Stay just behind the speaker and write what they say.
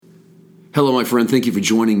Hello, my friend. Thank you for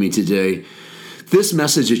joining me today. This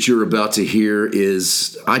message that you're about to hear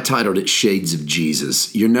I titled it Shades of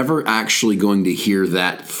Jesus. You're never actually going to hear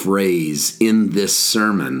that phrase in this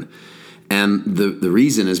sermon. And the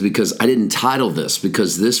reason is because I didn't title this,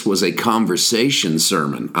 because this was a conversation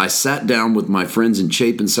sermon. I sat down with my friends in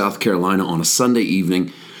Chapin, South Carolina on a Sunday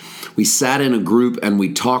evening. We sat in a group and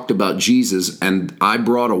we talked about Jesus, and I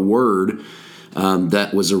brought a word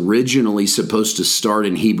that was originally supposed to start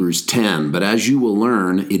in Hebrews 10. But as you will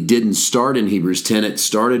learn, it didn't start in Hebrews 10. It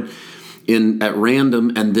started at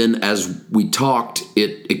random, and then as we talked,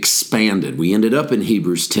 it expanded. We ended up in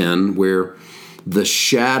Hebrews 10, where the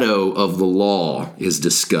shadow of the law is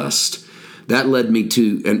discussed. That led me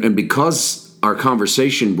to, and because our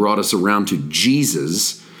conversation brought us around to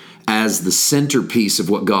Jesus as the centerpiece of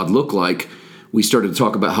what God looked like, we started to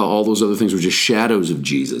talk about how all those other things were just shadows of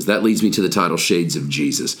Jesus. That leads me to the title, Shades of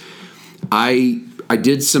Jesus. I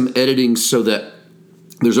did some editing so that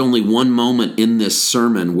there's only one moment in this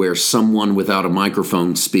sermon where someone without a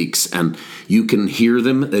microphone speaks, and you can hear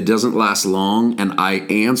them. It doesn't last long, and I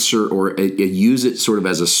answer or use it sort of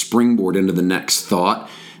as a springboard into the next thought.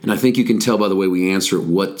 And I think you can tell by the way we answer it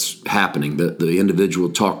what's happening. The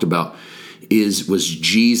individual talked about was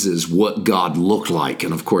Jesus what God looked like,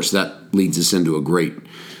 and of course that leads us into a great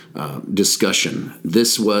discussion.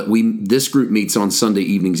 This group meets on Sunday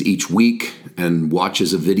evenings each week and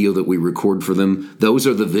watches a video that we record for them. Those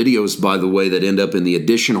are the videos, by the way, that end up in the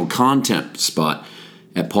additional content spot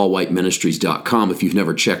at paulwhiteministries.com. If you've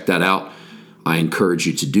never checked that out, I encourage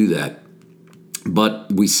you to do that.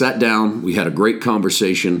 But we sat down, we had a great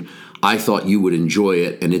conversation. I thought you would enjoy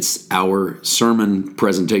it, and it's our sermon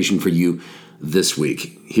presentation for you this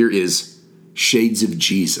week. Here is Shades of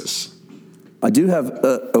Jesus. I do have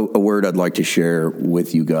a word I'd like to share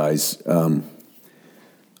with you guys.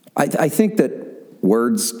 I think that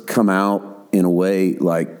words come out in a way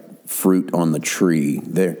like fruit on the tree.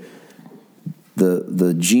 The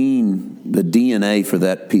gene, the DNA for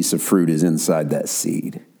that piece of fruit is inside that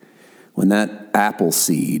seed. When that apple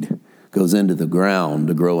seed goes into the ground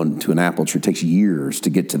to grow into an apple tree, it takes years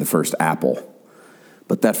to get to the first apple.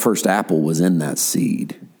 But that first apple was in that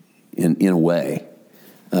seed, in a way.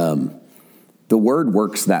 The word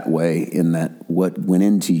works that way, in that what went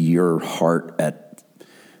into your heart at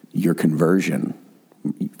your conversion,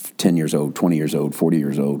 10 years old, 20 years old, 40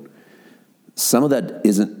 years old, some of that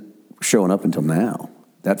isn't showing up until now.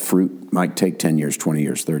 That fruit might take 10 years, 20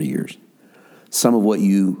 years, 30 years. Some of what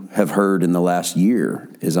you have heard in the last year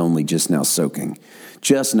is only just now soaking,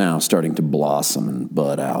 just now starting to blossom and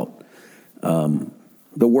bud out.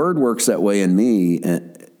 The word works that way in me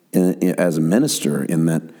as a minister, in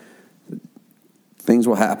that things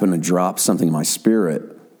will happen to drop something in my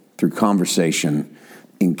spirit through conversation,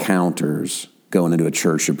 encounters, going into a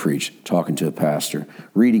church to preach, talking to a pastor,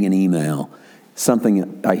 reading an email,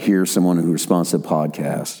 something I hear someone who responds to a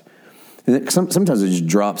podcast. And sometimes it just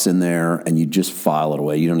drops in there and you just file it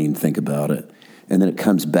away. You don't even think about it. And then it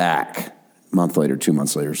comes back a month later, 2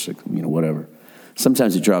 months later, whatever.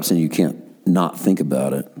 Sometimes it drops in and you can't not think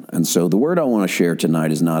about it. And so the word I want to share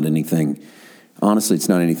tonight is not anything, honestly, it's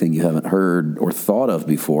not anything you haven't heard or thought of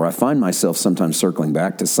before. I find myself sometimes circling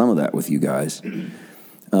back to some of that with you guys.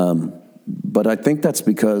 But I think that's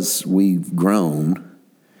because we've grown.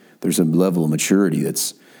 There's a level of maturity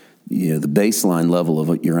that's, the baseline level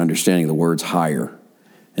of your understanding of the word's higher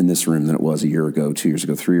in this room than it was a year ago, 2 years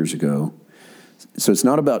ago, 3 years ago. So it's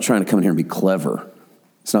not about trying to come in here and be clever.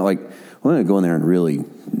 It's not like, well, I'm going to go in there and really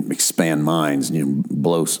expand minds,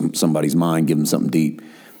 blow somebody's mind, give them something deep.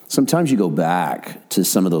 Sometimes you go back to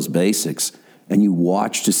some of those basics and you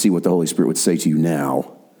watch to see what the Holy Spirit would say to you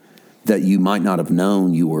now that you might not have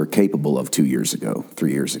known you were capable of 2 years ago,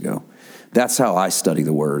 3 years ago. That's how I study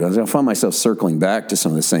the Word. I find myself circling back to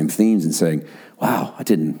some of the same themes and saying, wow, I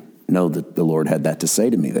didn't know that the Lord had that to say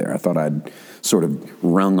to me there. I thought I'd sort of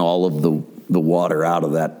wrung all of the water out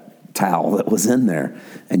of that towel that was in there,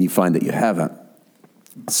 and you find that you haven't.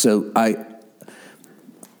 So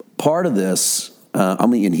part of this,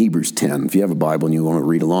 I'm in Hebrews 10. If you have a Bible and you want to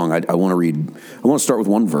read along, I want to start with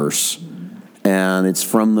one verse, and it's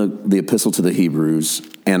from the Epistle to the Hebrews,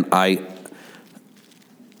 and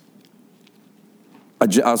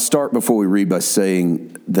I'll start before we read by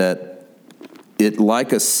saying that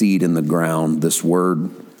like a seed in the ground, this word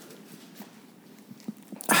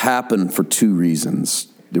happened for two reasons.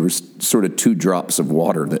 There was sort of two drops of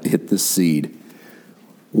water that hit this seed.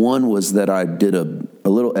 One was that I did a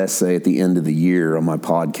little essay at the end of the year on my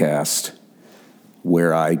podcast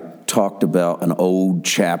where I talked about an old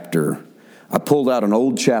chapter. I pulled out an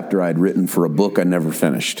old chapter I had written for a book I never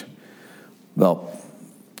finished. About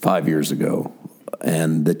 5 years ago.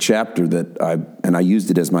 And the chapter that I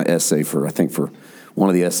used it as my essay for one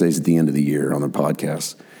of the essays at the end of the year on the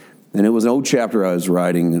podcast. And it was an old chapter I was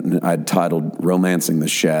writing, and I'd titled Romancing the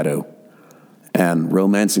Shadow. And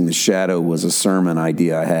Romancing the Shadow was a sermon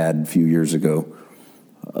idea I had a few years ago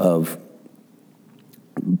of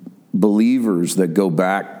believers that go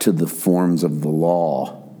back to the forms of the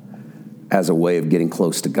law as a way of getting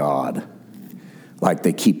close to God. Like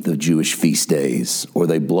they keep the Jewish feast days, or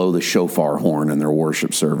they blow the shofar horn in their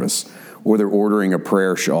worship service, or they're ordering a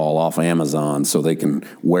prayer shawl off Amazon so they can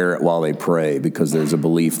wear it while they pray, because there's a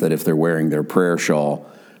belief that if they're wearing their prayer shawl,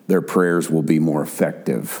 their prayers will be more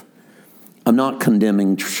effective. I'm not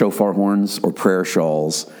condemning shofar horns or prayer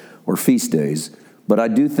shawls or feast days, but I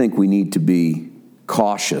do think we need to be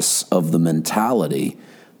cautious of the mentality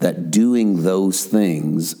that doing those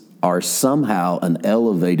things are somehow an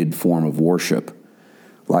elevated form of worship.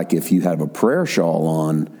 Like if you have a prayer shawl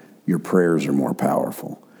on, your prayers are more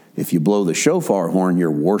powerful. If you blow the shofar horn,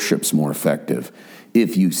 your worship's more effective.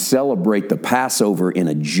 If you celebrate the Passover in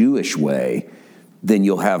a Jewish way, then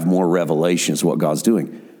you'll have more revelations of what God's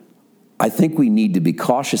doing. I think we need to be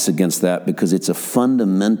cautious against that because it's a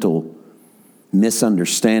fundamental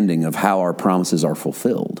misunderstanding of how our promises are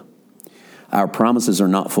fulfilled. Our promises are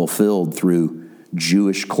not fulfilled through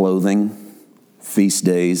Jewish clothing, feast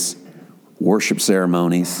days, worship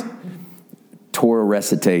ceremonies, Torah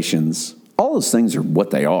recitations. All those things are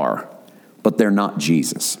what they are, but they're not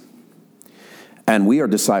Jesus. And we are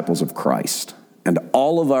disciples of Christ, and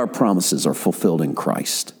all of our promises are fulfilled in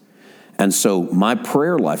Christ. And so my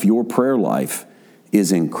prayer life, your prayer life,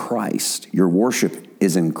 is in Christ. Your worship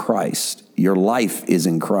is in Christ. Your life is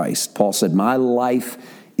in Christ. Paul said, my life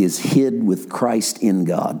is hid with Christ in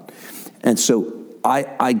God. And so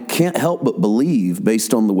I can't help but believe,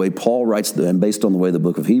 based on the way Paul writes and based on the way the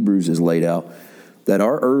book of Hebrews is laid out, that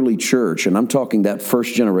our early church, and I'm talking that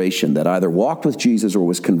first generation that either walked with Jesus or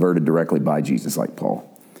was converted directly by Jesus like Paul,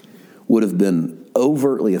 would have been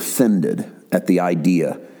overtly offended at the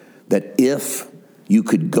idea that if you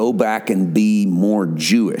could go back and be more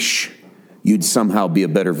Jewish, you'd somehow be a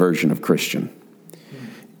better version of Christian.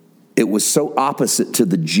 It was so opposite to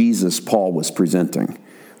the Jesus Paul was presenting,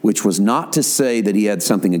 which was not to say that he had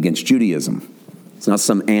something against Judaism. It's not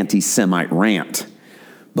some anti-Semite rant,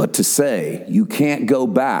 but to say you can't go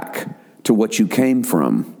back to what you came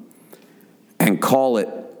from and call it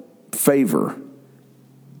favor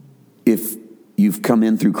if you've come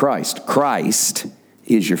in through Christ. Christ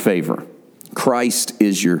is your favor. Christ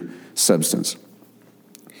is your substance.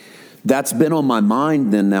 That's been on my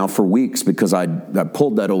mind then now for weeks because I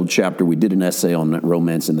pulled that old chapter. We did an essay on that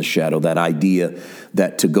romance in the shadow, that idea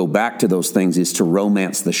that to go back to those things is to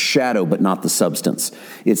romance the shadow but not the substance.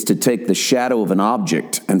 It's to take the shadow of an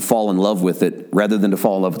object and fall in love with it rather than to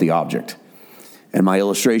fall in love with the object. And my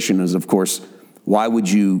illustration is, of course, why would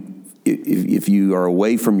you, if you are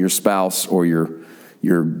away from your spouse or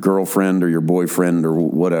your girlfriend or your boyfriend or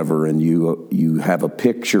whatever, and you have a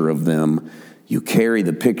picture of them, you carry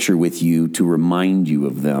the picture with you to remind you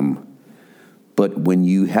of them. But when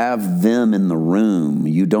you have them in the room,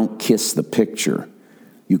 you don't kiss the picture.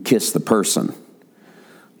 You kiss the person.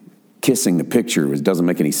 Kissing the picture doesn't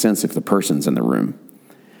make any sense if the person's in the room.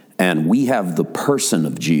 And we have the person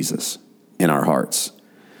of Jesus in our hearts.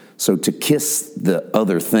 So to kiss the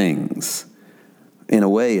other things, in a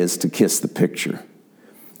way, is to kiss the picture.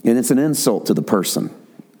 And it's an insult to the person.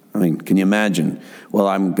 I mean, can you imagine? Well,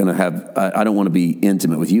 I don't want to be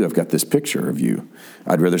intimate with you. I've got this picture of you.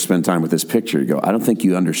 I'd rather spend time with this picture. You go, I don't think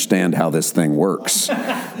you understand how this thing works.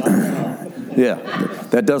 Yeah,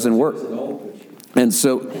 that doesn't work. And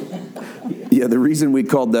so, yeah, the reason we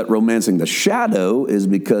called that romancing the shadow is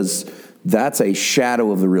because that's a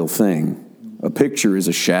shadow of the real thing. A picture is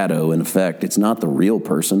a shadow, in effect. It's not the real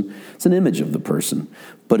person. It's an image of the person,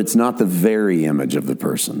 but it's not the very image of the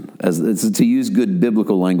person. To use good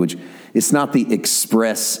biblical language, it's not the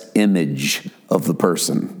express image of the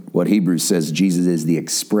person. What Hebrews says, Jesus is the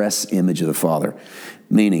express image of the Father,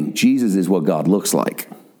 meaning Jesus is what God looks like.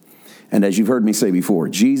 And as you've heard me say before,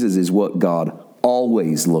 Jesus is what God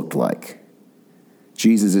always looked like.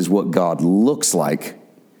 Jesus is what God looks like.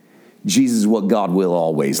 Jesus is what God will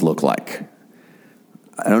always look like.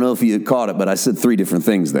 I don't know if you caught it, but I said 3 different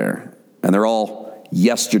things there. And they're all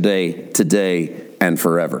yesterday, today, and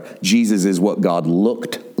forever. Jesus is what God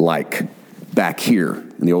looked like back here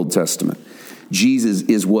in the Old Testament. Jesus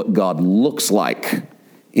is what God looks like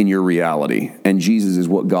in your reality. And Jesus is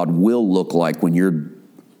what God will look like when you're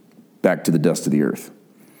back to the dust of the earth.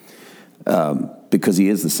 Because he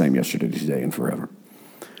is the same yesterday, today, and forever.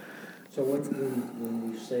 So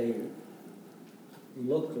when you say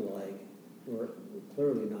looked like, we're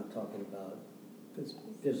clearly not talking about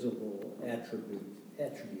physical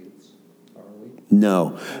attributes, are we?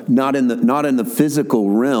 No, not in the physical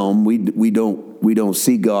realm. We don't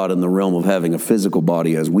see God in the realm of having a physical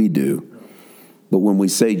body as we do. But when we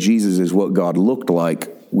say Jesus is what God looked like,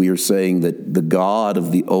 we are saying that the God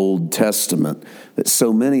of the Old Testament, that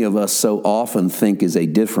so many of us so often think is a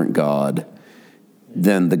different God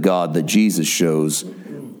than the God that Jesus shows.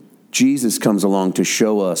 Jesus comes along to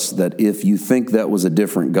show us that if you think that was a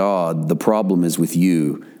different God, the problem is with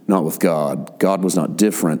you, not with God. God was not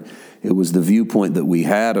different. It was the viewpoint that we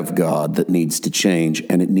had of God that needs to change,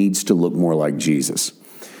 and it needs to look more like Jesus.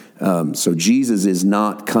 So Jesus is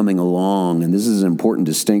not coming along, and this is an important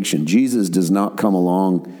distinction. Jesus does not come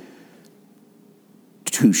along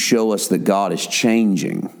to show us that God is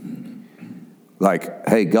changing. Like,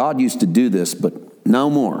 hey, God used to do this, but no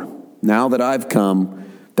more. Now that I've come,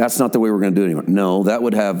 that's not the way we're going to do it anymore. No, that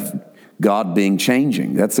would have God being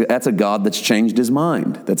changing. That's a God that's changed his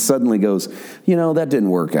mind, that suddenly goes, that didn't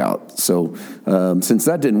work out. So since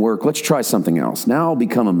that didn't work, let's try something else. Now I'll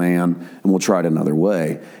become a man, and we'll try it another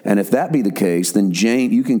way. And if that be the case, then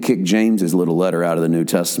you can kick James's little letter out of the New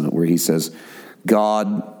Testament where he says,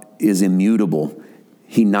 God is immutable.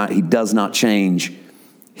 He does not change.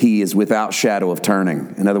 He is without shadow of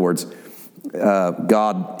turning. In other words,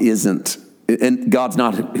 God isn't. And God's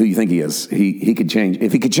not who you think he is. He could change.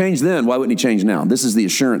 If he could change then, why wouldn't he change now? This is the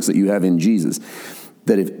assurance that you have in Jesus.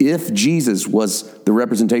 That if Jesus was the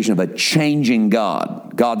representation of a changing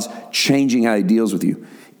God, God's changing how he deals with you.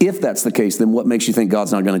 If that's the case, then what makes you think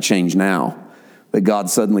God's not going to change now? That God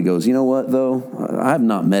suddenly goes, you know what, though? I have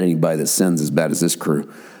not met anybody that sins as bad as this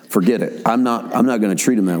crew. Forget it. I'm not going to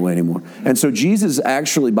treat him that way anymore. And so Jesus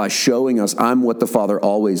actually, by showing us I'm what the Father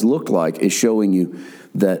always looked like, is showing you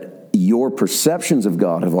that your perceptions of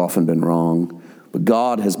God have often been wrong, but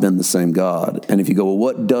God has been the same God. And if you go, well,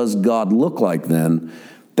 what does God look like then?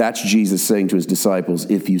 That's Jesus saying to his disciples,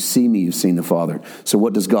 if you see me, you've seen the Father. So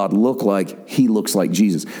what does God look like? He looks like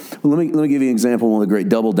Jesus. Well, let me give you an example of one of the great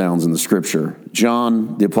double downs in the Scripture.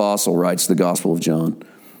 John, the apostle, writes the Gospel of John.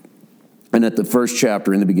 And at the first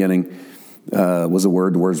chapter, in the beginning, was the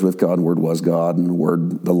Word was with God, and the Word was God, and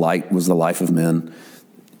the light was the life of men.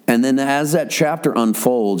 And then as that chapter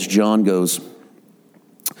unfolds, John goes,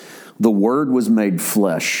 the Word was made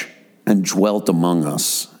flesh and dwelt among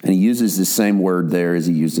us. And he uses the same word there as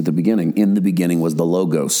he used at the beginning. In the beginning was the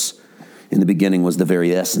Logos. In the beginning was the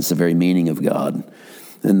very essence, the very meaning of God.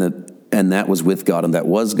 And that was with God, and that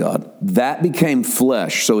was God. That became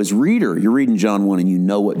flesh. So as reader, you're reading John 1, and you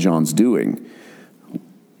know what John's doing.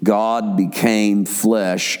 God became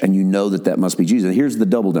flesh, and you know that must be Jesus. And here's the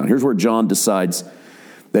double down. Here's where John decides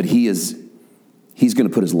that he's going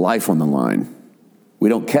to put his life on the line. We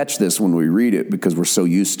don't catch this when we read it because we're so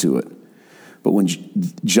used to it. But when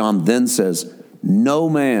John then says, no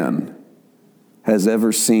man has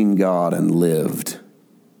ever seen God and lived,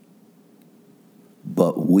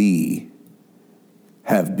 but we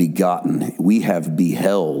have beheld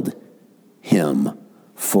him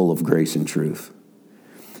full of grace and truth.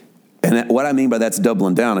 And what I mean by that's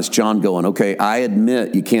doubling down is John going, okay, I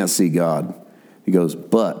admit you can't see God. He goes,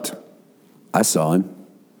 but I saw him,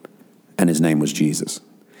 and his name was Jesus.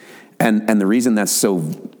 And the reason that's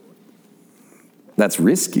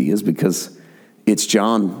risky is because it's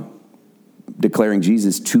John declaring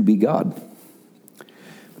Jesus to be God.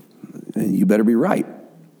 And you better be right.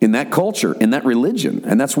 In that culture, in that religion.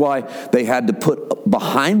 And that's why they had to put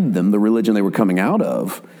behind them the religion they were coming out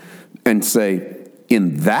of and say,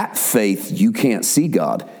 in that faith, you can't see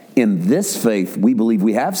God. In this faith, we believe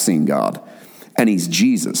we have seen God. And he's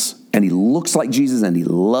Jesus. And he looks like Jesus, and he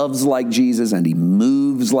loves like Jesus, and he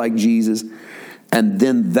moves like Jesus. And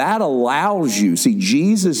then that allows you, see,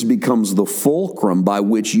 Jesus becomes the fulcrum by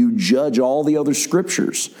which you judge all the other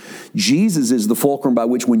scriptures. Jesus is the fulcrum by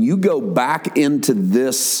which when you go back into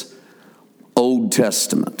this Old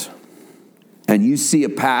Testament and you see a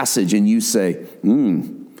passage and you say,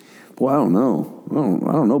 boy, I don't know.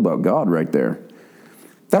 I don't know about God right there.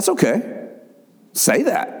 That's okay. Say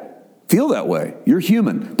that. Feel that way. You're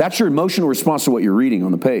human. That's your emotional response to what you're reading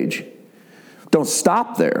on the page. Don't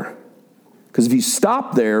stop there. Because if you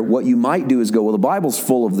stop there, what you might do is go, well, the Bible's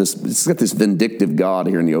full of this. It's got this vindictive God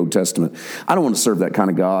here in the Old Testament. I don't want to serve that kind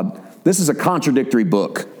of God. This is a contradictory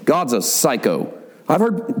book. God's a psycho. I've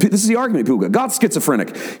heard, this is the argument people go, God's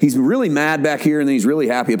schizophrenic. He's really mad back here and then he's really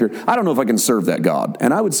happy up here. I don't know if I can serve that God.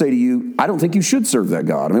 And I would say to you, I don't think you should serve that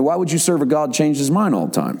God. I mean, why would you serve a God who changes his mind all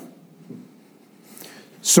the time?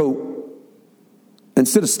 So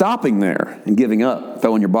instead of stopping there and giving up,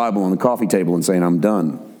 throwing your Bible on the coffee table and saying, I'm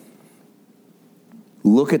done,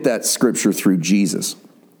 look at that scripture through Jesus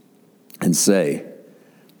and say,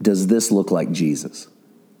 does this look like Jesus?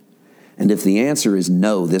 And if the answer is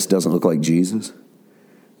no, this doesn't look like Jesus,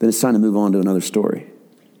 then it's time to move on to another story.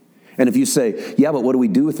 And if you say, yeah, but what do we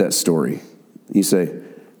do with that story? You say,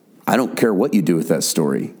 I don't care what you do with that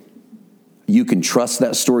story. You can trust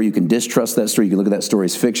that story. You can distrust that story. You can look at that story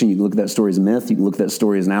as fiction. You can look at that story as myth. You can look at that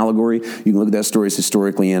story as an allegory. You can look at that story as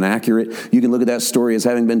historically inaccurate. You can look at that story as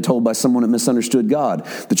having been told by someone that misunderstood God.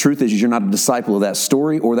 The truth is you're not a disciple of that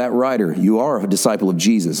story or that writer. You are a disciple of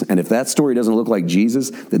Jesus. And if that story doesn't look like Jesus,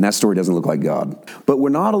 then that story doesn't look like God. But we're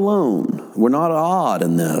not alone. We're not odd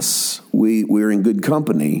in this. We're in good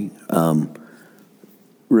company.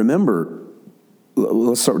 Remember,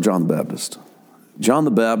 let's start with John the Baptist. John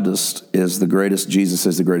the Baptist is the greatest, Jesus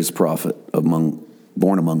is the greatest prophet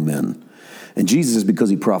born among men. And Jesus is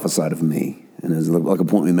because he prophesied of me. And as like a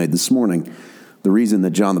point we made this morning, the reason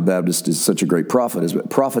that John the Baptist is such a great prophet is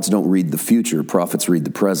that prophets don't read the future, prophets read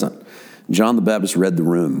the present. John the Baptist read the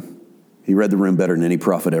room. He read the room better than any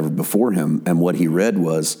prophet ever before him. And what he read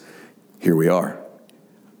was, here we are.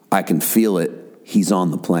 I can feel it. He's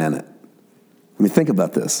on the planet. I mean, think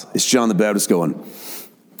about this. It's John the Baptist going,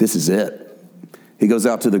 this is it. He goes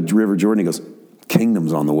out to the River Jordan. He goes,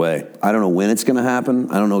 kingdom's on the way. I don't know when it's going to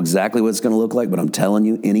happen. I don't know exactly what it's going to look like, but I'm telling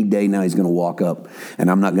you, any day now he's going to walk up,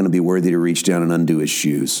 and I'm not going to be worthy to reach down and undo his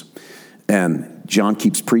shoes. And John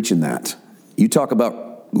keeps preaching that. You talk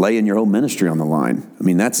about laying your whole ministry on the line. I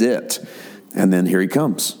mean, that's it. And then here he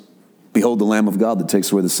comes. Behold the Lamb of God that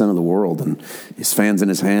takes away the sin of the world, and his fans in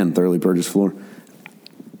his hand, thoroughly purged floor.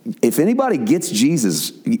 If anybody gets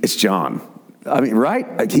Jesus, it's John. I mean,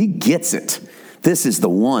 right? Like, he gets it. This is the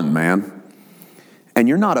one, man. And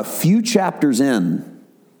you're not a few chapters in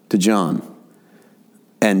to John,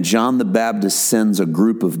 and John the Baptist sends a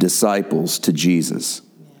group of disciples to Jesus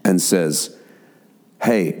and says,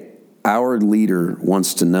 hey, our leader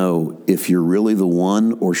wants to know if you're really the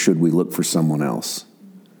one or should we look for someone else.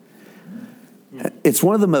 It's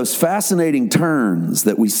one of the most fascinating turns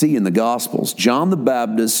that we see in the Gospels. John the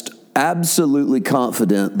Baptist, absolutely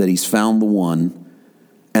confident that he's found the one,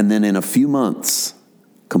 and then in a few months,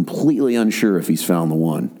 completely unsure if he's found the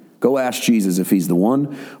one. Go ask Jesus if he's the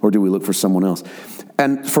one, or do we look for someone else?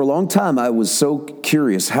 And for a long time, I was so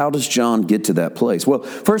curious, how does John get to that place? Well,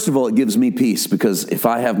 first of all, it gives me peace, because if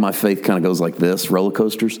I have my faith kind of goes like this, roller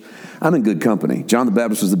coasters, I'm in good company. John the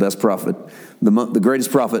Baptist was the best prophet, the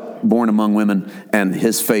greatest prophet born among women, and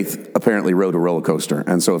his faith apparently rode a roller coaster.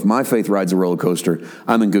 And so if my faith rides a roller coaster,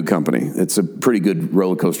 I'm in good company. It's a pretty good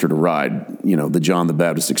roller coaster to ride, you know, the John the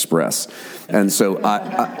Baptist Express. And so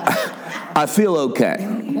I feel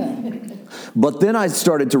okay. But then I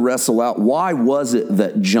started to wrestle out, why was it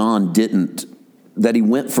that John that he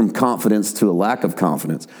went from confidence to a lack of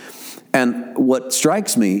confidence? And what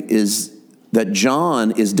strikes me is that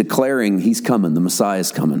John is declaring he's coming, the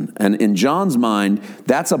Messiah's coming. And in John's mind,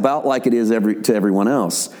 that's about like it is to everyone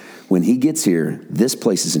else. When he gets here, this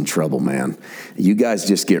place is in trouble, man. You guys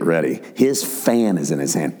just get ready. His fan is in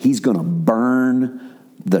his hand. He's going to burn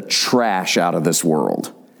the trash out of this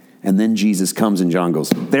world. And then Jesus comes and John goes,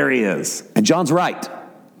 there he is. And John's right.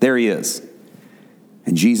 There he is.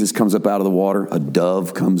 And Jesus comes up out of the water. A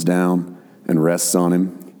dove comes down and rests on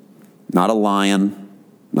him. Not a lion,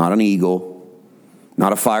 not an eagle,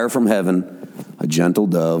 not a fire from heaven, a gentle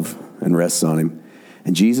dove, and rests on him.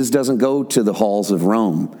 And Jesus doesn't go to the halls of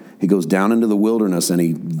Rome. He goes down into the wilderness and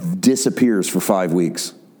he disappears for 5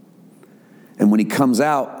 weeks. And when he comes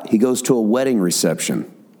out, he goes to a wedding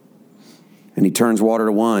reception. And he turns water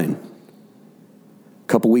to wine. A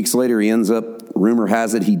couple weeks later, he ends up, rumor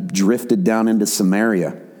has it, he drifted down into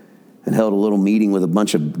Samaria and held a little meeting with a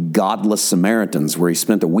bunch of godless Samaritans where he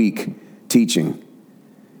spent a week teaching.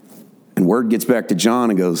 And word gets back to John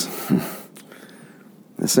and goes,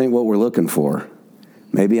 this ain't what we're looking for.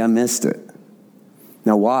 Maybe I missed it.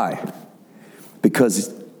 Now, why?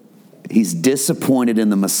 Because he's disappointed in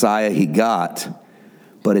the Messiah he got,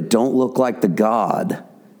 but it don't look like the God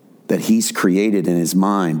that he's created in his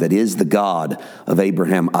mind, that is the God of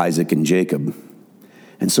Abraham, Isaac, and Jacob.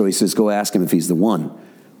 And so he says, go ask him if he's the one.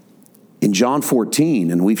 In John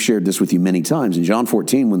 14, and we've shared this with you many times, in John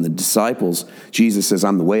 14, when the disciples, Jesus says,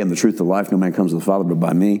 I'm the way, I'm the truth, the life, no man comes to the Father but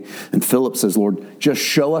by me. And Philip says, Lord, just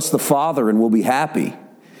show us the Father and we'll be happy.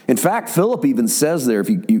 In fact, Philip even says there, if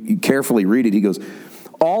you carefully read it, he goes,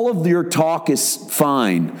 all of your talk is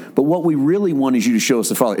fine, but what we really want is you to show us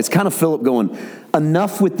the Father. It's kind of Philip going,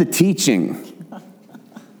 enough with the teaching.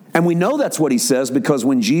 And we know that's what he says because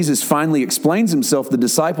when Jesus finally explains himself, the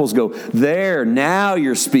disciples go, there, now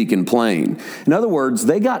you're speaking plain. In other words,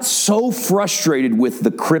 they got so frustrated with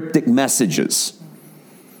the cryptic messages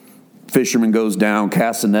Fisherman goes down,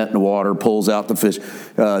 casts a net in the water, pulls out the fish.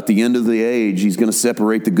 At the end of the age, he's going to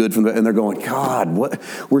separate the good from the... And they're going, God, what?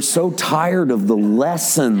 We're so tired of the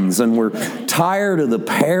lessons, and we're tired of the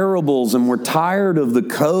parables, and we're tired of the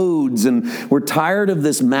codes, and we're tired of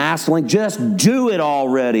this mastering. Just do it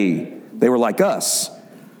already. They were like us.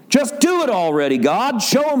 Just do it already, God.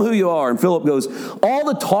 Show them who you are. And Philip goes, all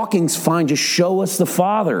the talking's fine. Just show us the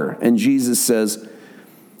Father. And Jesus says,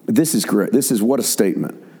 this is great. This is what a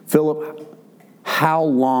statement. Philip, how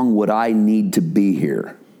long would I need to be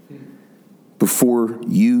here before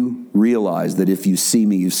you realize that if you see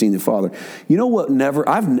me, you've seen the Father? You know what?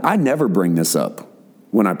 I never bring this up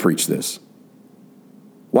when I preach this.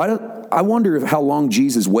 I wonder how long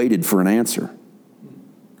Jesus waited for an answer.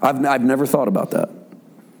 I've never thought about that.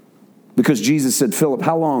 Because Jesus said, Philip,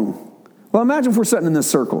 how long? Well, imagine if we're sitting in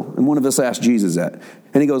this circle and one of us asked Jesus that.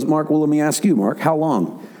 And he goes, Mark, well, let me ask you, Mark, how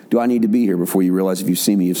long do I need to be here before you realize if you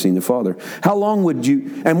see me, you've seen the Father? How long would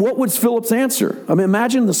you, and what was Philip's answer? I mean,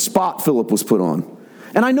 imagine the spot Philip was put on.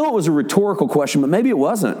 And I know it was a rhetorical question, but maybe it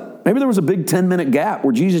wasn't. Maybe there was a big 10-minute gap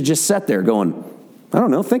where Jesus just sat there going, I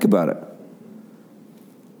don't know, think about it.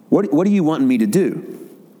 What are you wanting me to do?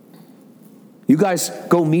 You guys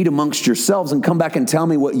go meet amongst yourselves and come back and tell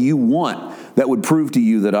me what you want that would prove to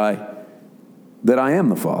you that I am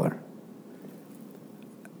the Father.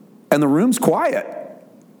 And the room's quiet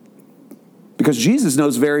because Jesus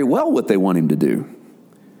knows very well what they want him to do.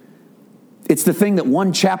 It's the thing that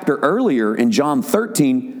one chapter earlier in John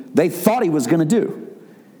 13, they thought he was going to do.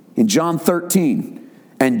 In John 13,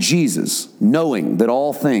 and Jesus, knowing that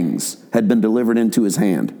all things had been delivered into his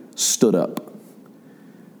hand, stood up.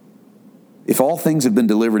 If all things have been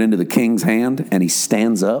delivered into the king's hand and he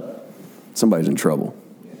stands up, somebody's in trouble.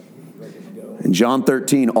 In John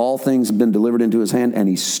 13, all things have been delivered into his hand and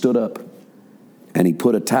he stood up and he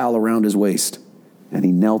put a towel around his waist and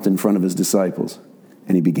he knelt in front of his disciples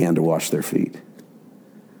and he began to wash their feet.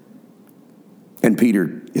 And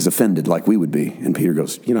Peter is offended like we would be. And Peter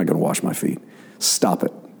goes, you're not going to wash my feet. Stop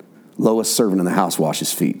it. Lowest servant in the house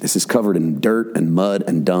washes feet. This is covered in dirt and mud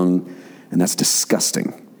and dung, and that's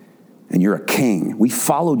disgusting. And you're a king. We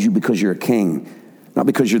followed you because you're a king, not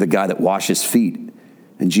because you're the guy that washes feet.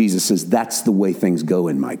 And Jesus says, that's the way things go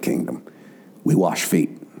in my kingdom. We wash feet.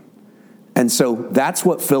 And so that's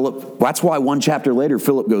why one chapter later,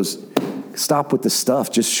 Philip goes, stop with the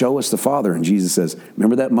stuff. Just show us the Father. And Jesus says,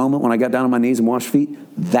 remember that moment when I got down on my knees and washed feet?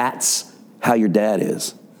 That's how your dad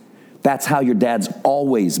is. That's how your dad's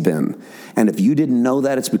always been. And if you didn't know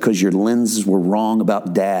that, it's because your lenses were wrong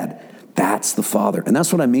about dad. That's the Father. And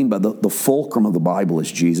that's what I mean by the fulcrum of the Bible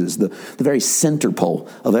is Jesus. The very center pole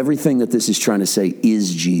of everything that this is trying to say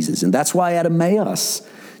is Jesus. And that's why at Emmaus,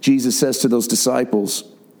 Jesus says to those disciples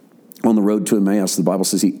on the road to Emmaus, the Bible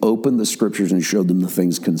says he opened the scriptures and showed them the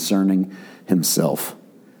things concerning himself.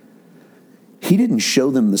 He didn't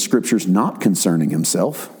show them the scriptures not concerning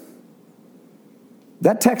himself.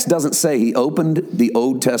 That text doesn't say he opened the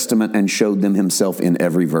Old Testament and showed them himself in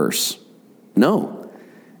every verse. No.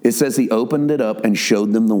 It says he opened it up and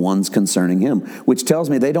showed them the ones concerning him, which tells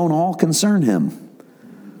me they don't all concern him.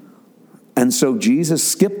 And so Jesus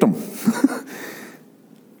skipped them.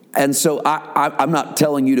 And so I'm not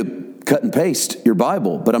telling you to cut and paste your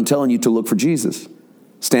Bible, but I'm telling you to look for Jesus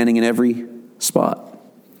standing in every spot.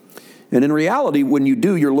 And in reality, when you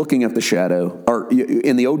do, you're looking at the shadow. Or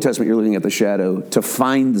in the Old Testament, you're looking at the shadow to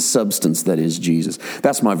find the substance that is Jesus.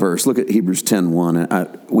 That's my verse. Look at Hebrews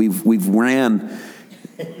 10:1. We've ran...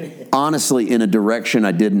 honestly, in a direction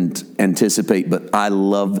I didn't anticipate, but I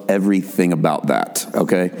love everything about that,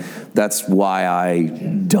 okay? That's why I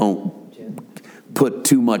don't put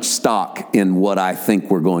too much stock in what I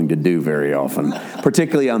think we're going to do very often,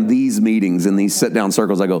 particularly on these meetings and these sit-down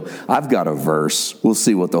circles. I go, I've got a verse. We'll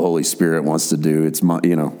see what the Holy Spirit wants to do. It's my,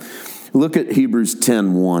 Look at Hebrews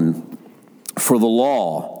 10:1. For the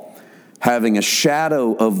law, having a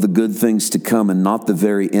shadow of the good things to come and not the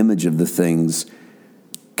very image of the things,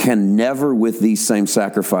 can never with these same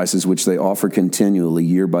sacrifices which they offer continually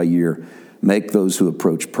year by year make those who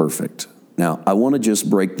approach perfect. Now, I want to just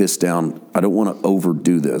break this down. I don't want to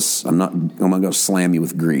overdo this. I'm not going to slam you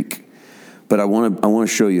with Greek. But I want to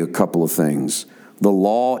show you a couple of things. The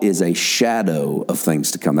law is a shadow of things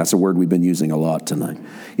to come. That's a word we've been using a lot tonight.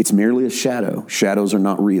 It's merely a shadow. Shadows are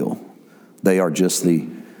not real. They are the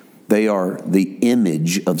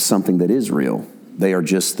image of something that is real. They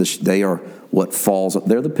are what falls.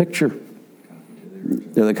 They're the picture.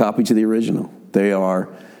 They're the copy to the original. They are,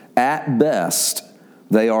 at best,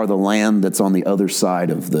 they are the land that's on the other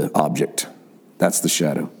side of the object. That's the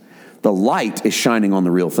shadow. The light is shining on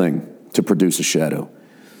the real thing to produce a shadow.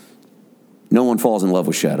 No one falls in love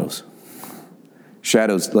with shadows.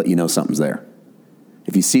 Shadows let you know something's there.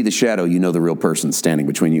 If you see the shadow, you know the real person standing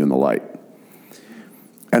between you and the light.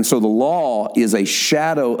 And so the law is a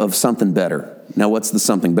shadow of something better. Now, what's the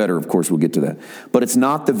something better? Of course, we'll get to that. But it's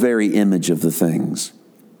not the very image of the things.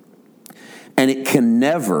 And it can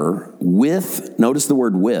never, notice the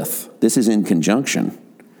word with, this is in conjunction.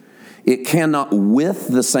 It cannot, with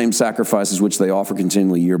the same sacrifices which they offer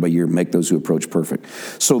continually year by year, make those who approach perfect.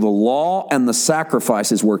 So the law and the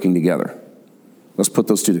sacrifice is working together. Let's put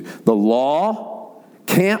those two together. The law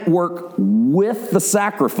can't work with the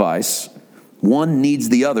sacrifice. One needs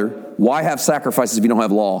the other. Why have sacrifices if you don't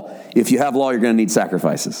have law? If you have law, you're going to need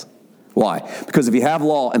sacrifices. Why? Because if you have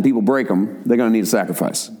law and people break them, they're going to need a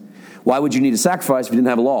sacrifice. Why would you need a sacrifice if you didn't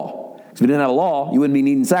have a law? Because if you didn't have a law, you wouldn't be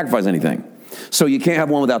needing to sacrifice anything. So you can't have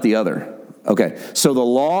one without the other. Okay, so the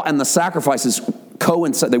law and the sacrifices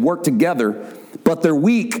coincide. They work together, but they're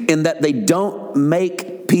weak in that they don't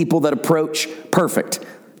make people that approach perfect.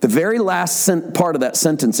 The very last part of that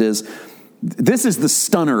sentence is, this is the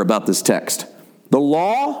stunner about this text. The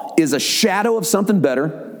law is a shadow of something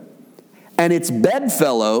better, and its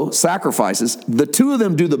bedfellow, sacrifices, the two of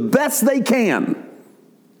them do the best they can,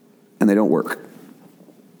 and they don't work.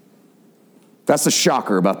 That's the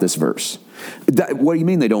shocker about this verse. What do you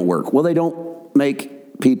mean they don't work? Well, they don't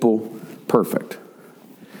make people perfect.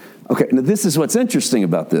 Okay, now this is what's interesting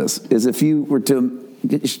about this, is if you were to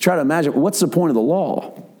try to imagine, what's the point of the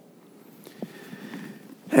law?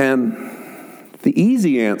 And the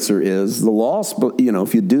easy answer is the law,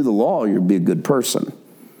 if you do the law, you'll be a good person.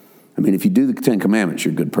 I mean, if you do the Ten Commandments,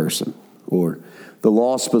 you're a good person. Or the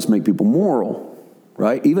law is supposed to make people moral,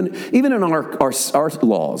 right? Even in our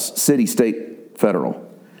laws, city, state, federal,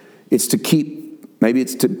 it's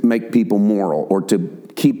to make people moral or to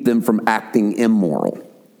keep them from acting immoral.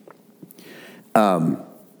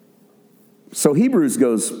 So Hebrews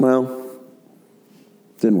goes, well,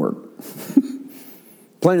 didn't work.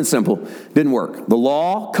 Plain and simple, didn't work. The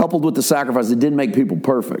law coupled with the sacrifice, it didn't make people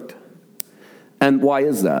perfect. And why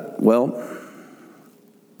is that? Well,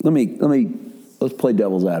 let's play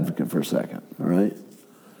devil's advocate for a second, all right?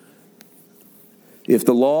 If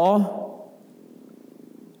the law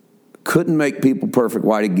couldn't make people perfect,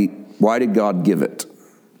 why did God give it?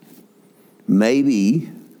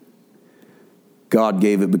 Maybe God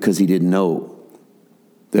gave it because he didn't know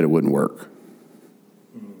that it wouldn't work.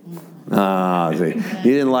 See,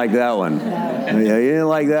 you didn't like that one. Yeah, you didn't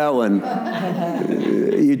like that one.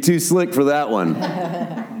 You're too slick for that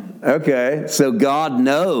one. Okay, so God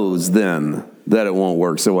knows then that it won't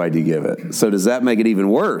work, so why'd he give it? So does that make it even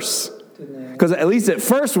worse? Because at least at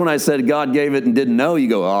first when I said God gave it and didn't know, you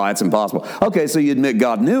go, oh, that's impossible. Okay, so you admit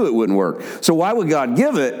God knew it wouldn't work. So why would God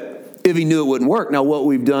give it if he knew it wouldn't work? Now, what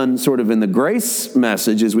we've done sort of in the grace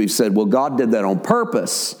message is we've said, well, God did that on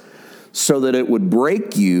purpose so that it would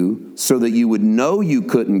break you, so that you would know you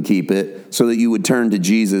couldn't keep it, so that you would turn to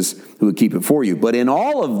Jesus who would keep it for you. But in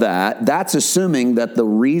all of that, that's assuming that the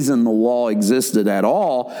reason the law existed at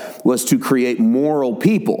all was to create moral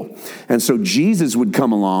people. And so Jesus would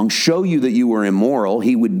come along, show you that you were immoral.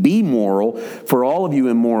 He would be moral for all of you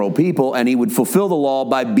immoral people, and he would fulfill the law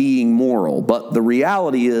by being moral. But the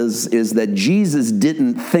reality is that Jesus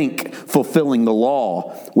didn't think fulfilling the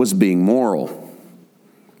law was being moral.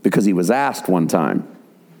 Because he was asked one time.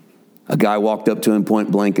 A guy walked up to him point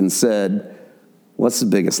blank and said, what's the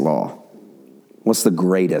biggest law? What's the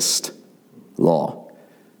greatest law?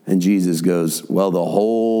 And Jesus goes, well, the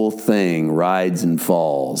whole thing rides and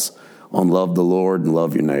falls on love the Lord and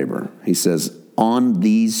love your neighbor. He says, on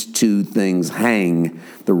these two things hang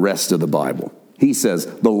the rest of the Bible. He says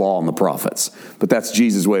the law and the prophets. But that's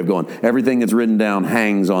Jesus' way of going. Everything that's written down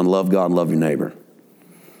hangs on love God and love your neighbor.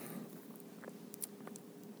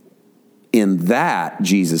 In that,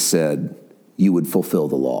 Jesus said, you would fulfill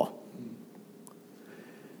the law.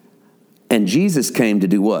 And Jesus came to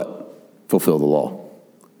do what? Fulfill the law.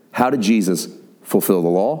 How did Jesus fulfill the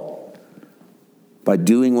law? By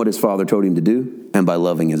doing what his Father told him to do and by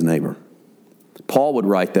loving his neighbor. Paul would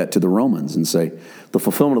write that to the Romans and say, the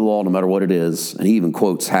fulfillment of the law, no matter what it is, and he even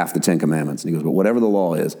quotes half the Ten Commandments. And he goes, but whatever the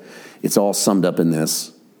law is, it's all summed up in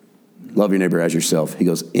this. Love your neighbor as yourself. He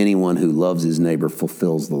goes, anyone who loves his neighbor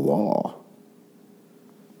fulfills the law.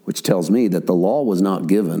 Which tells me that the law was not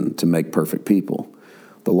given to make perfect people.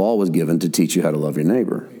 The law was given to teach you how to love your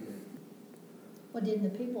neighbor. Well, didn't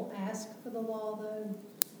the people ask for the law, though?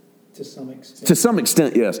 To some extent. To some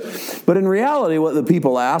extent, yes. But in reality, what the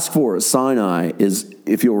people asked for at Sinai is,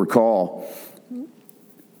 if you'll recall,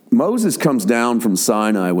 Moses comes down from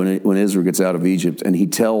Sinai when Israel gets out of Egypt, and he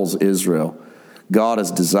tells Israel, God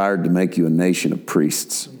has desired to make you a nation of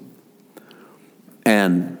priests.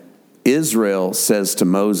 And Israel says to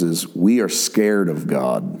Moses, we are scared of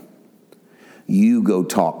God. You go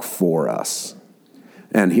talk for us.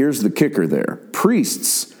 And here's the kicker there.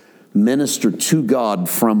 Priests minister to God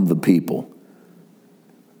from the people.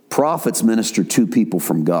 Prophets minister to people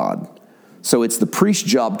from God. So it's the priest's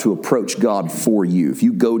job to approach God for you. If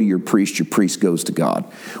you go to your priest goes to God.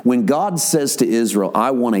 When God says to Israel,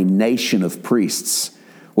 I want a nation of priests,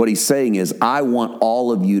 what he's saying is, I want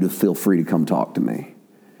all of you to feel free to come talk to me.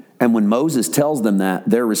 And when Moses tells them that,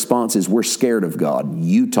 their response is, we're scared of God.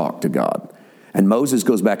 You talk to God. And Moses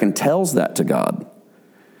goes back and tells that to God.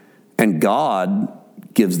 And God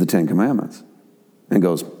gives the Ten Commandments and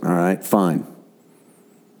goes, all right, fine.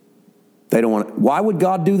 They don't want to. Why would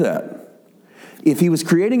God do that? If he was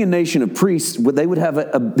creating a nation of priests, they would have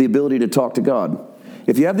the ability to talk to God.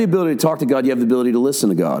 If you have the ability to talk to God, you have the ability to listen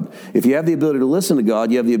to God. If you have the ability to listen to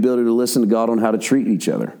God, you have the ability to listen to God on how to treat each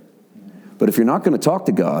other. But if you're not going to talk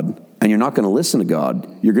to God and you're not going to listen to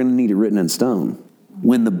God, you're going to need it written in stone.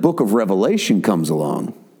 When the book of Revelation comes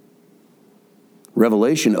along,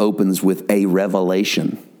 Revelation opens with a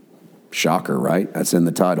revelation. Shocker, right? That's in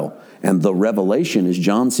the title. And the revelation is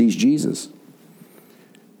John sees Jesus.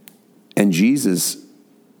 And Jesus,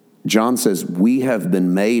 John says, we have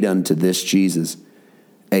been made unto this Jesus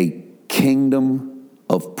a kingdom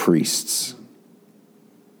of priests.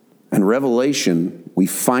 And Revelation, we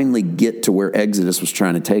finally get to where Exodus was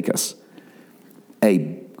trying to take us.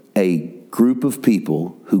 A group of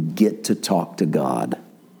people who get to talk to God.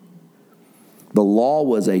 The law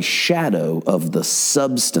was a shadow of the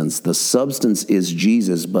substance. The substance is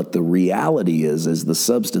Jesus, but the reality is the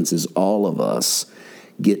substance is all of us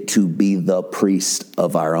get to be the priest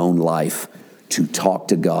of our own life, to talk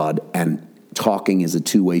to God. And talking is a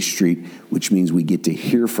two-way street, which means we get to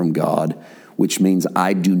hear from God, which means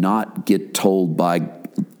I do not get told by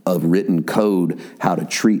a written code how to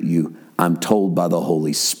treat you. I'm told by the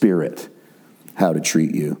Holy Spirit how to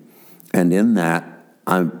treat you. And in that,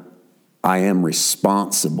 I am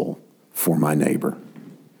responsible for my neighbor.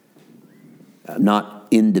 Not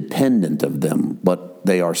independent of them, but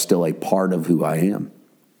they are still a part of who I am.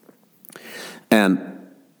 And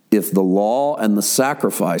if the law and the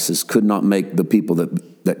sacrifices could not make the people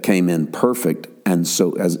that came in perfect, and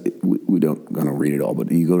so as we don't going to read it all, but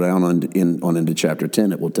you go down on into chapter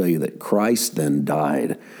 10, it will tell you that Christ then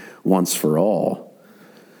died once for all.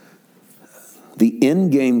 The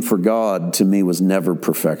end game for God to me was never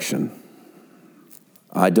perfection.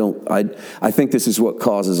 I think this is what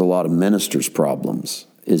causes a lot of ministers' problems,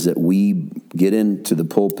 is that we get into the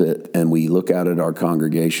pulpit and we look out at our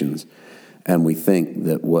congregations and we think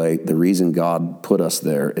that the reason God put us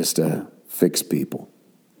there is to fix people.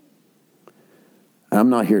 I'm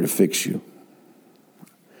not here to fix you.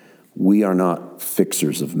 We are not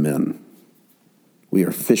fixers of men. We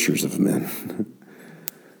are fishers of men.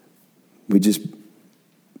 We just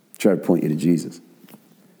try to point you to Jesus.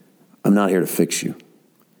 I'm not here to fix you.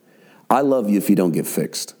 I love you if you don't get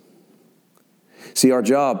fixed. See, our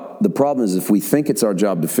job, the problem is if we think it's our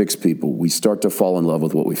job to fix people, we start to fall in love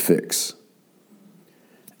with what we fix.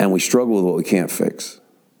 And we struggle with what we can't fix.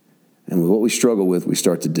 And with what we struggle with, we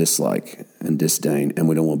start to dislike and disdain, and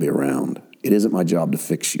we don't want to be around. It isn't my job to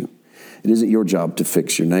fix you. It isn't your job to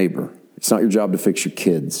fix your neighbor. It's not your job to fix your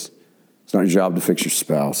kids. It's not your job to fix your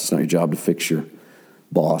spouse. It's not your job to fix your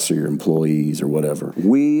boss or your employees or whatever.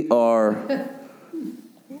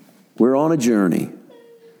 We're on a journey.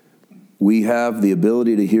 We have the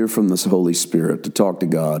ability to hear from the Holy Spirit, to talk to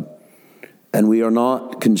God, and we are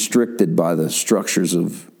not constricted by the structures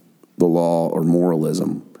of the law or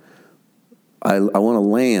moralism. I want to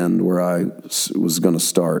land where I was going to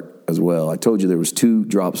start as well. I told you there was 2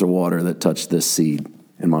 drops of water that touched this seed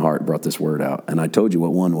in my heart, brought this word out. And I told you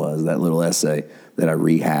what one was, that little essay that I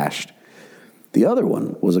rehashed. The other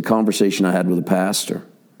one was a conversation I had with a pastor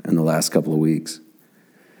in the last couple of weeks.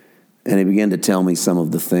 And he began to tell me some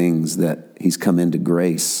of the things that he's come into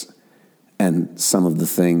grace and some of the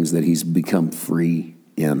things that he's become free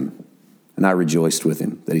in. And I rejoiced with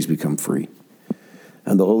him that he's become free.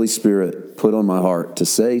 And the Holy Spirit put on my heart to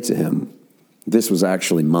say to him, this was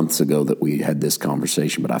actually months ago that we had this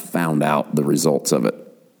conversation, but I found out the results of it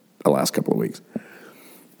the last couple of weeks.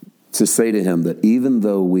 To say to him that even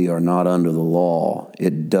though we are not under the law,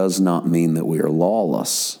 it does not mean that we are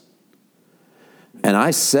lawless. And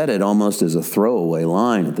I said it almost as a throwaway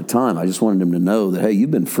line at the time. I just wanted him to know that, hey,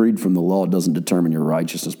 you've been freed from the law. It doesn't determine your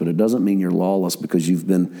righteousness, but it doesn't mean you're lawless because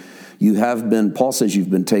Paul says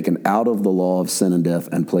you've been taken out of the law of sin and death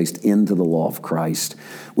and placed into the law of Christ,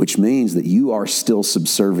 which means that you are still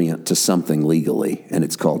subservient to something legally, and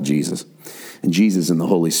it's called Jesus. And Jesus and the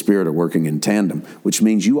Holy Spirit are working in tandem, which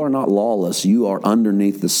means you are not lawless. You are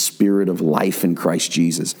underneath the spirit of life in Christ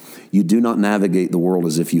Jesus. You do not navigate the world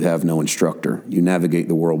as if you have no instructor. You navigate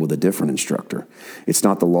the world with a different instructor. It's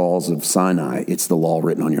not the laws of Sinai. It's the law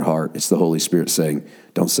written on your heart. It's the Holy Spirit saying,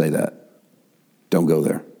 don't say that. Don't go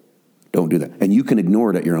there. Don't do that. And you can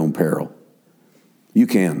ignore it at your own peril. You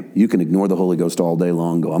can. You can ignore the Holy Ghost all day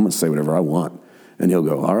long and go, I'm going to say whatever I want. And he'll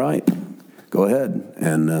go, all right, go ahead.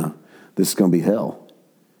 And this is going to be hell.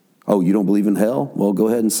 Oh, you don't believe in hell? Well, go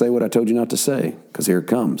ahead and say what I told you not to say, because here it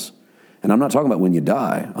comes. And I'm not talking about when you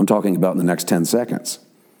die. I'm talking about in the next 10 seconds.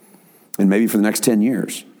 And maybe for the next 10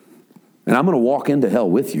 years. And I'm going to walk into hell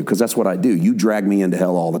with you, because that's what I do. You drag me into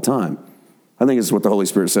hell all the time. I think it's what the Holy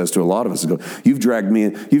Spirit says to a lot of us. You've dragged me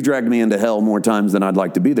into hell more times than I'd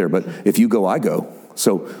like to be there. But if you go, I go.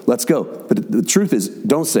 So let's go. But the truth is,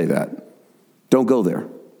 don't say that. Don't go there.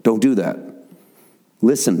 Don't do that.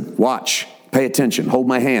 Listen, watch, pay attention, hold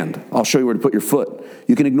my hand. I'll show you where to put your foot.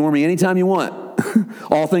 You can ignore me anytime you want.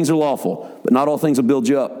 All things are lawful, but not all things will build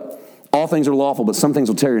you up. All things are lawful, but some things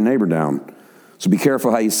will tear your neighbor down. So be careful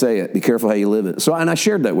how you say it. Be careful how you live it. And I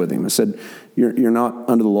shared that with him. I said, you're not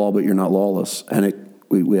under the law, but you're not lawless. And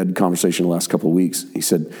we had a conversation the last couple of weeks. He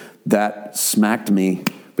said, that smacked me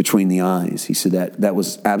between the eyes. He said, that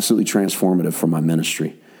was absolutely transformative for my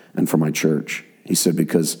ministry and for my church. He said,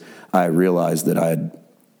 because I realized that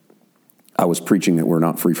I was preaching that we're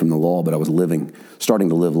not free from the law, but I was starting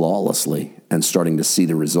to live lawlessly and starting to see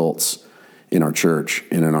the results in our church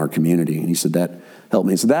and in our community. And he said, that helped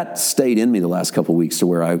me. So that stayed in me the last couple of weeks to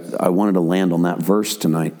where I wanted to land on that verse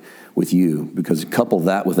tonight with you, because couple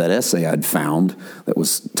that with that essay I'd found that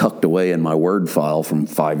was tucked away in my Word file from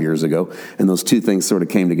 5 years ago. And those two things sort of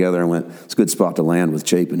came together and went, it's a good spot to land with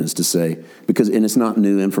Chapin, is to say, and it's not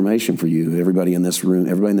new information for you. Everybody in this room,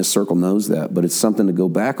 everybody in this circle knows that, but it's something to go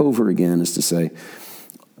back over again, is to say,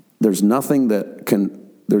 there's nothing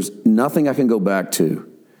I can go back to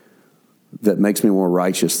that makes me more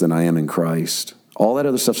righteous than I am in Christ. All that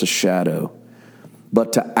other stuff's a shadow.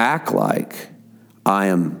 But to act like I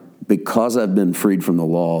am, because I've been freed from the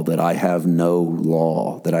law, that I have no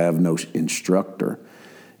law, that I have no instructor,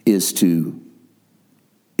 is to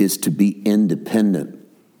be independent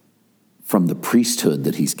from the priesthood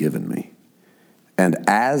that he's given me. And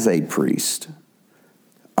as a priest,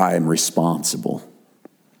 I am responsible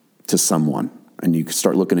to someone. And you can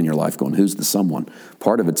start looking in your life going, who's the someone?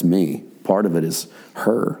 Part of it's me. Part of it is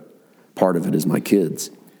her. Part of it is my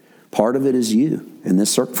kids. Part of it is you in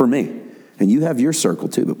this circle, for me. And you have your circle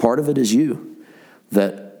too, but part of it is you,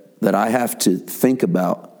 that I have to think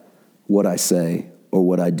about what I say or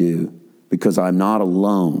what I do, because I'm not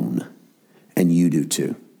alone, and you do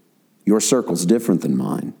too. Your circle's different than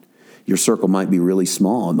mine. Your circle might be really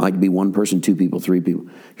small. It might be one person, two people, three people.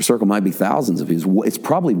 Your circle might be thousands of people. It's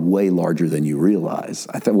probably way larger than you realize.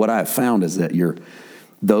 What I have found is that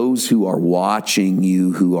those who are watching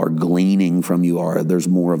you, who are gleaning from you, there's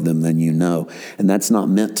more of them than you know. And that's not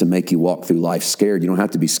meant to make you walk through life scared. You don't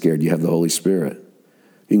have to be scared. You have the Holy Spirit.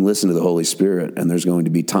 You can listen to the Holy Spirit, and there's going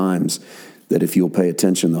to be times that if you'll pay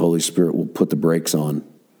attention, the Holy Spirit will put the brakes on.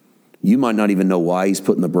 You might not even know why he's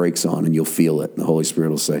putting the brakes on, and you'll feel it. And the Holy Spirit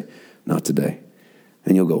will say, not today.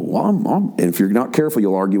 And you'll go, well, and if you're not careful,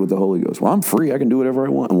 you'll argue with the Holy Ghost. Well, I'm free. I can do whatever I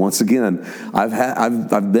want. And once again,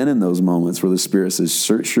 I've been in those moments where the Spirit says,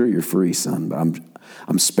 sure, you're free, son, but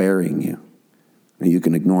I'm sparing you. And you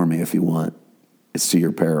can ignore me if you want. It's to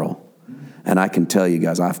your peril. And I can tell you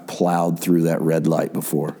guys, I've plowed through that red light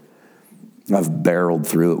before. I've barreled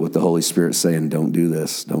through it with the Holy Spirit saying, don't do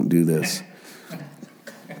this, don't do this.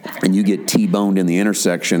 And you get T-boned in the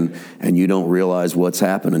intersection, and you don't realize what's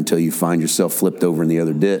happened until you find yourself flipped over in the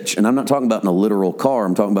other ditch. And I'm not talking about in a literal car.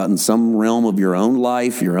 I'm talking about in some realm of your own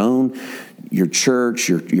life, your church,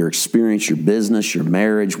 your experience, your business, your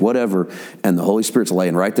marriage, whatever. And the Holy Spirit's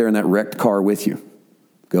laying right there in that wrecked car with you,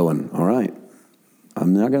 going, all right,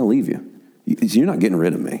 I'm not going to leave you. You're not getting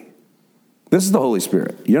rid of me. This is the Holy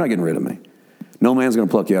Spirit. You're not getting rid of me. No man's going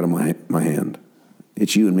to pluck you out of my hand.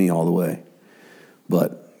 It's you and me all the way.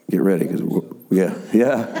 But get ready, because yeah.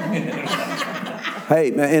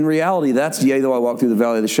 Hey, in reality, that's yea, though I walk through the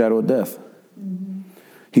valley of the shadow of death. Mm-hmm.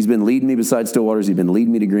 He's been leading me beside still waters. He's been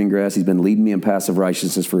leading me to green grass. He's been leading me in paths of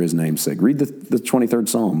righteousness for his name's sake. Read the 23rd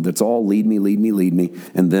Psalm. That's all lead me.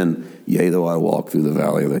 And then, yea, though I walk through the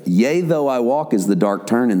valley of the... Yea, though I walk is the dark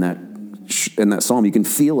turn in that psalm. You can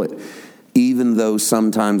feel it. Even though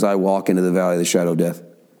sometimes I walk into the valley of the shadow of death.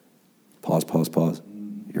 Pause.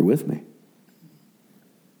 You're with me.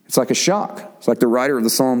 It's like a shock. It's like the writer of the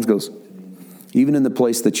Psalms goes, even in the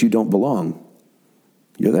place that you don't belong,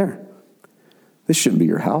 you're there. This shouldn't be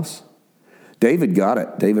your house. David got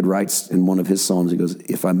it. David writes in one of his Psalms, he goes,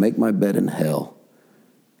 if I make my bed in hell,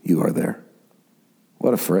 you are there.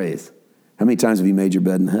 What a phrase. How many times have you made your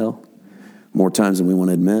bed in hell? More times than we want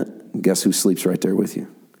to admit. And guess who sleeps right there with you?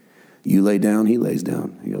 You lay down, he lays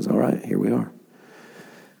down. He goes, all right, here we are.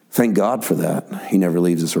 Thank God for that. He never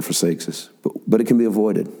leaves us or forsakes us. But it can be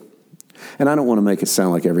avoided. And I don't want to make it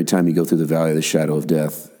sound like every time you go through the valley of the shadow of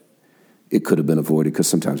death, it could have been avoided, because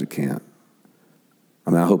sometimes it can't. I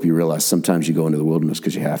mean, I hope you realize sometimes you go into the wilderness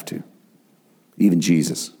because you have to. Even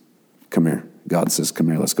Jesus, come here. God says, come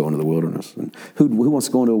here, let's go into the wilderness. And who wants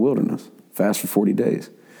to go into a wilderness? Fast for 40 days.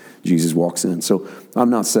 Jesus walks in. So I'm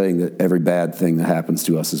not saying that every bad thing that happens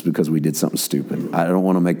to us is because we did something stupid. I don't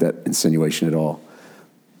want to make that insinuation at all.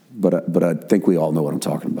 But I think we all know what I'm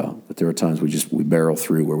talking about. But there are times we barrel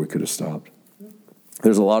through where we could have stopped.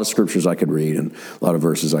 There's a lot of scriptures I could read and a lot of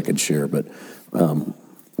verses I could share, but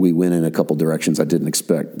we went in a couple directions I didn't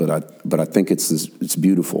expect. But I think it's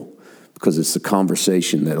beautiful, because it's the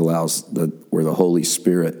conversation that allows where the Holy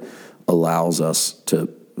Spirit allows us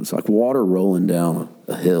to. It's like water rolling down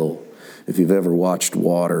a hill. If you've ever watched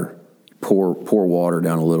water pour water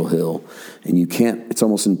down a little hill, and you can't, it's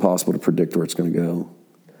almost impossible to predict where it's going to go.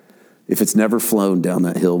 If it's never flown down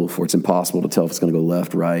that hill before, it's impossible to tell if it's going to go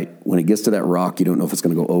left, right. When it gets to that rock, you don't know if it's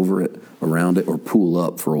going to go over it, around it, or pool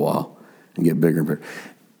up for a while and get bigger and bigger.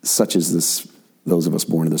 Such as those of us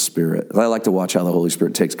born of the Spirit. I like to watch how the Holy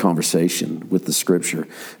Spirit takes conversation with the Scripture.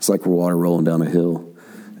 It's like water rolling down a hill.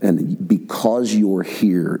 And because you're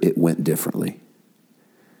here, it went differently.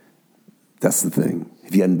 That's the thing.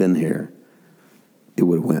 If you hadn't been here,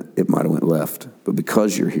 it might have went left. But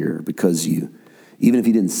because you're here, because even if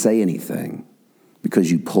you didn't say anything, because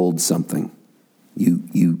you pulled something,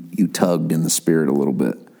 you tugged in the Spirit a little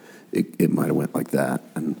bit, it might have went like that.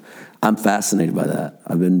 And I'm fascinated by that.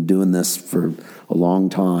 I've been doing this for a long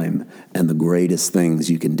time, and the greatest things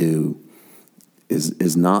you can do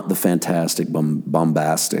is not the fantastic,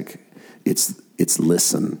 bombastic. It's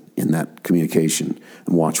listen in that communication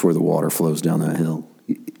and watch where the water flows down that hill.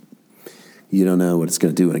 You don't know what it's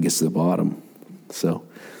going to do when it gets to the bottom. So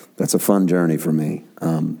that's a fun journey for me.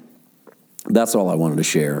 That's all I wanted to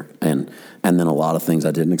share, and then a lot of things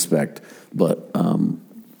I didn't expect. But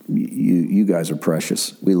you guys are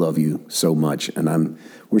precious. We love you so much, and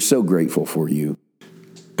we're so grateful for you.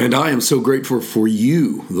 And I am so grateful for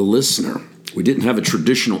you, the listener. We didn't have a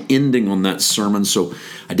traditional ending on that sermon, so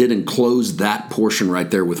I didn't close that portion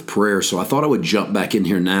right there with prayer. So I thought I would jump back in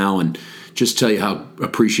here now and just tell you how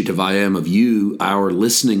appreciative I am of you, our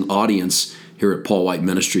listening audience here at Paul White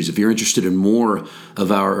Ministries. If you're interested in more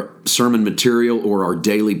of our sermon material or our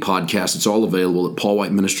daily podcast, it's all available at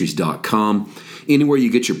paulwhiteministries.com. Anywhere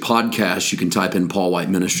you get your podcasts, you can type in Paul White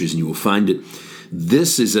Ministries and you will find it.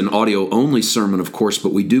 This is an audio-only sermon, of course,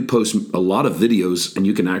 but we do post a lot of videos, and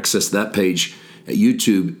you can access that page at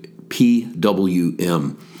YouTube,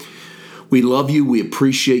 PWM. We love you. We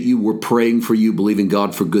appreciate you. We're praying for you, believing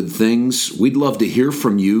God for good things. We'd love to hear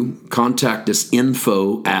from you. Contact us,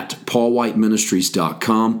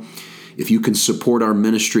 info@paulwhiteministries.com. If you can support our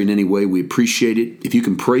ministry in any way, we appreciate it. If you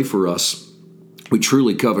can pray for us, we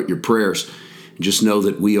truly covet your prayers. Just know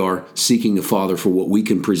that we are seeking the Father for what we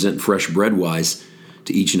can present fresh bread-wise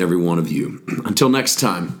to each and every one of you. Until next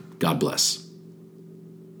time, God bless.